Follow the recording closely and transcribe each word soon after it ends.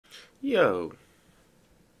Yo,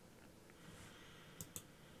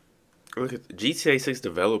 look at GTA 6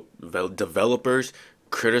 developers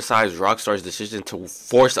criticize Rockstar's decision to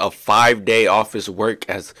force a 5-day office work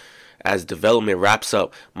as development wraps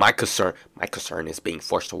up. My concern is being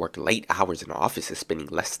forced to work late hours in the office and spending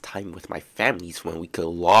less time with my families when we could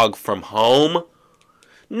log from home.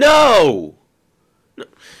 No!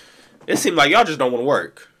 It seems like y'all just don't want to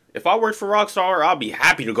work. If I worked for Rockstar, I'll be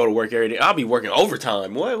happy to go to work every day. I'll be working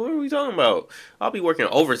overtime. What are we talking about? I'll be working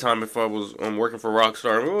overtime if I was working for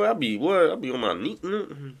Rockstar. I'll be on my knee.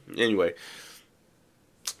 Anyway,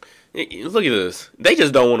 look at this. They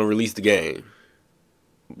just don't want to release the game.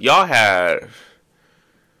 Y'all had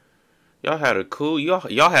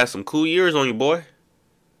some cool years on you, boy,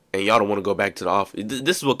 and y'all don't want to go back to the office.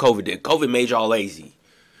 This is what COVID did. COVID made y'all lazy.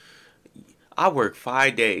 I work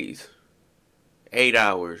 5 days, 8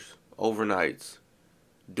 hours, overnights,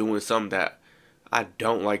 doing something that I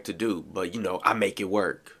don't like to do, but you know, I make it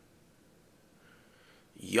work.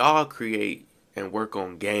 Y'all create and work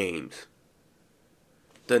on games.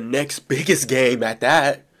 The next biggest game at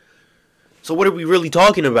that. So what are we really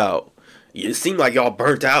talking about? It seemed like y'all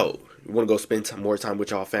burnt out. You want to go spend more time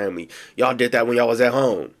with y'all family. Y'all did that when y'all was at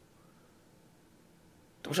home.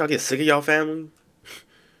 Don't y'all get sick of y'all family?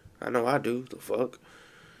 I know I do. The fuck?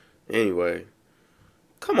 Anyway.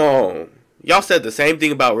 Come on. Y'all said the same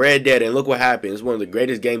thing about Red Dead, and look what happened. It's one of the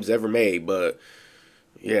greatest games ever made, but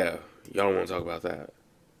yeah, y'all don't want to talk about that.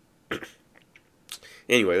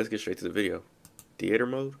 Anyway, let's get straight to the video. Theater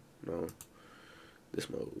mode? No. This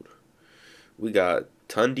mode. We got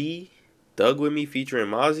Tunde, Thug With Me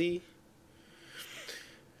featuring Mozzy.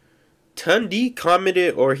 Tunde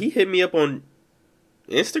commented, or he hit me up on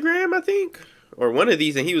Instagram, I think, or one of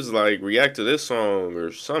these, and he was like, react to this song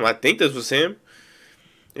or something. I think this was him.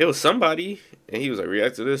 It was somebody, and he was like,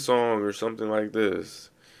 react to this song or something like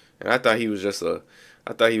this. And I thought he was just a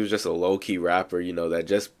low-key rapper, you know, that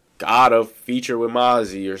just got a feature with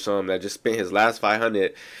Mozzy or something, that just spent his last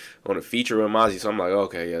 500 on a feature with Mozzy. So I'm like,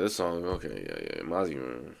 okay, yeah, this song, okay, yeah, Mozzy.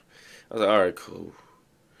 I was like, all right, cool.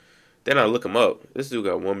 Then I look him up. This dude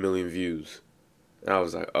got 1 million views. And I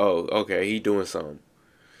was like, oh, okay, he doing something.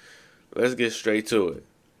 Let's get straight to it.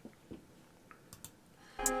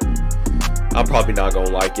 I'm probably not gonna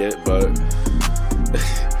like it, but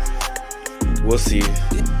we'll see.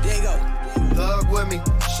 There you go. Thug with me.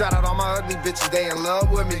 Shout out all my ugly bitches, they in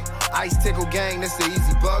love with me. Ice tickle gang, this the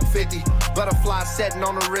easy buck 50. Butterfly setting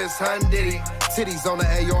on the wrist, hun diddy. Titties on the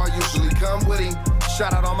AR usually come with him.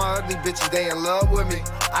 Shout out all my ugly bitches, they in love with me.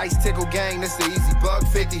 Ice tickle gang, this the easy buck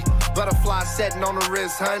 50. Butterfly setting on the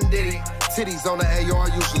wrist, hun diddy. Titties on the AR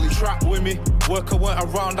usually trap with me. Worker went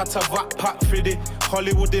around, that's a rat pack fitted.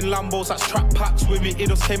 Hollywood in Lambos, that's trap packs with me. It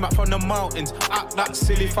just came out from the mountains. Act that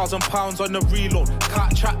silly, £1,000 on the reload.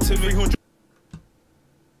 Can't chat to me. 300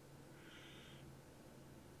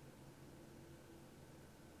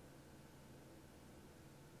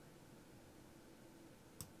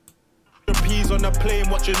 P's on the plane,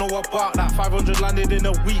 what you know about that? 500 landed in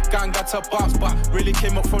a week, gang got to bounce back. Really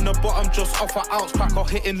came up from the bottom, just off an ounce crack. Or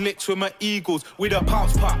hitting licks with my Eagles, with a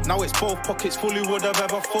pounce pack. Now it's both pockets fully, would have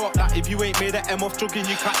ever thought that. If you ain't made an M off drugging,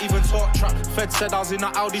 you can't even talk trap. Fed said I was in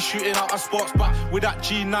an Audi shooting out a sports back. With that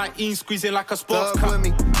G19 squeezing like a sports car. With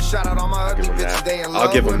me. Shout out all my ugly bitches, they in love.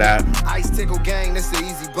 I'll give him that. Ice tickle gang, this the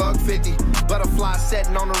easy buck 50. Butterfly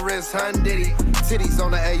setting on the wrist, hun diddy. Titties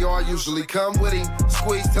on the AR usually come with him.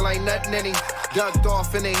 Squeeze till ain't nothing in him. Ducked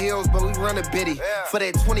off in the hills, but we run a bitty. For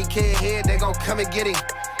that 20K head, they gon' come and get him.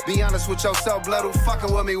 Be honest with yourself, blood, who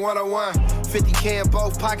fucking with me 101. 50K in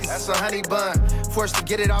both pockets, that's a honey bun. Forced to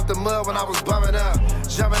get it off the mud when I was bumming up.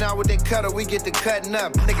 Jumping out with the cutter, we get to cutting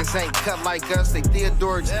up. Niggas ain't cut like us, they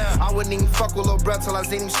Theodorics. I wouldn't even fuck with Lil' Bruh till I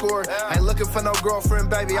seen him score. I ain't looking for no girlfriend,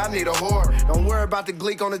 baby, I need a whore. Don't worry about the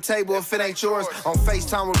gleek on the table if it ain't yours. On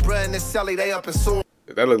FaceTime with Bruh and this celly, they up and sore.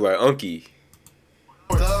 That look like Unky.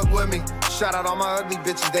 Thug with me. Shout out all my ugly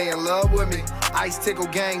bitches, they in love with me. Ice tickle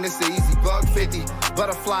gang, this the easy buck 50.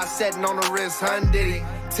 Butterfly setting on the wrist, hun diddy.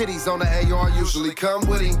 Titties on the AR usually come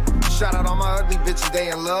with him. Shout out all my ugly bitches, they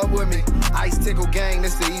in love with me. Ice tickle gang,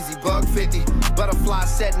 this the easy buck 50. Butterfly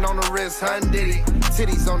setting on the wrist, hun diddy.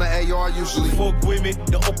 Titties on the AR usually. Fuck with me,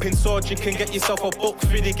 the up in sword, you can get yourself a buck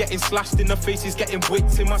fitted. Getting slashed in the faces, getting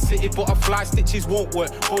whipped in my city. Butterfly stitches won't work.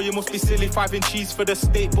 Boy, you must be silly, 5 in cheese for the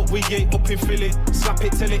steak, but we ain't up in Philly. Slap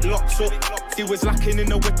it till it locks up. He was lacking in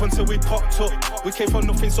the whip until we popped up. We came from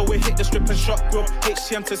nothing, so we hit the strip and shot grub.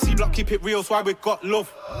 HCM to C block, keep it real, so why we got love.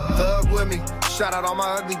 Thug with me. Shout out all my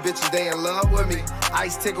ugly bitches, they in love with me.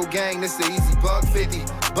 Ice tickle gang, this the easy buck 50.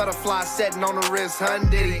 Butterfly setting on the wrist, hun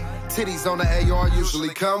diddy. Titties on the AR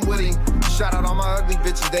usually come with him. Shout out all my ugly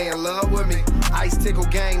bitches, they in love with me. Ice tickle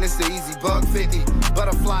gang, this the easy buck 50.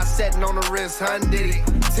 Butterfly setting on the wrist, hun diddy.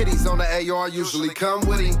 Titties on the AR usually come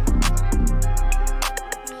with him.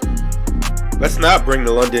 Let's not bring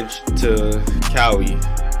the London to Cali.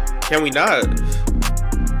 Can we not?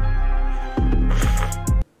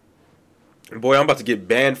 Boy, I'm about to get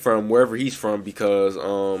banned from wherever he's from because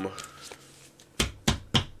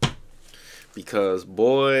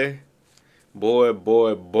boy,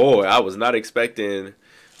 I was not expecting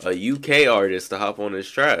a UK artist to hop on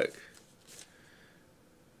this track.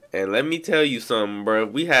 And let me tell you something, bro.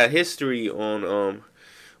 We had history on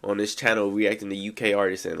this channel reacting to UK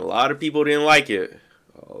artists, and a lot of people didn't like it.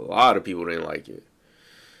 A lot of people didn't like it.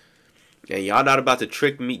 And y'all not about to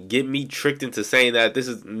get me tricked into saying that this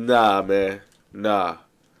is, nah, man. Nah.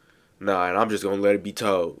 Nah, and I'm just gonna let it be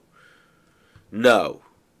told. No.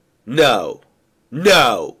 No.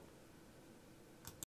 No.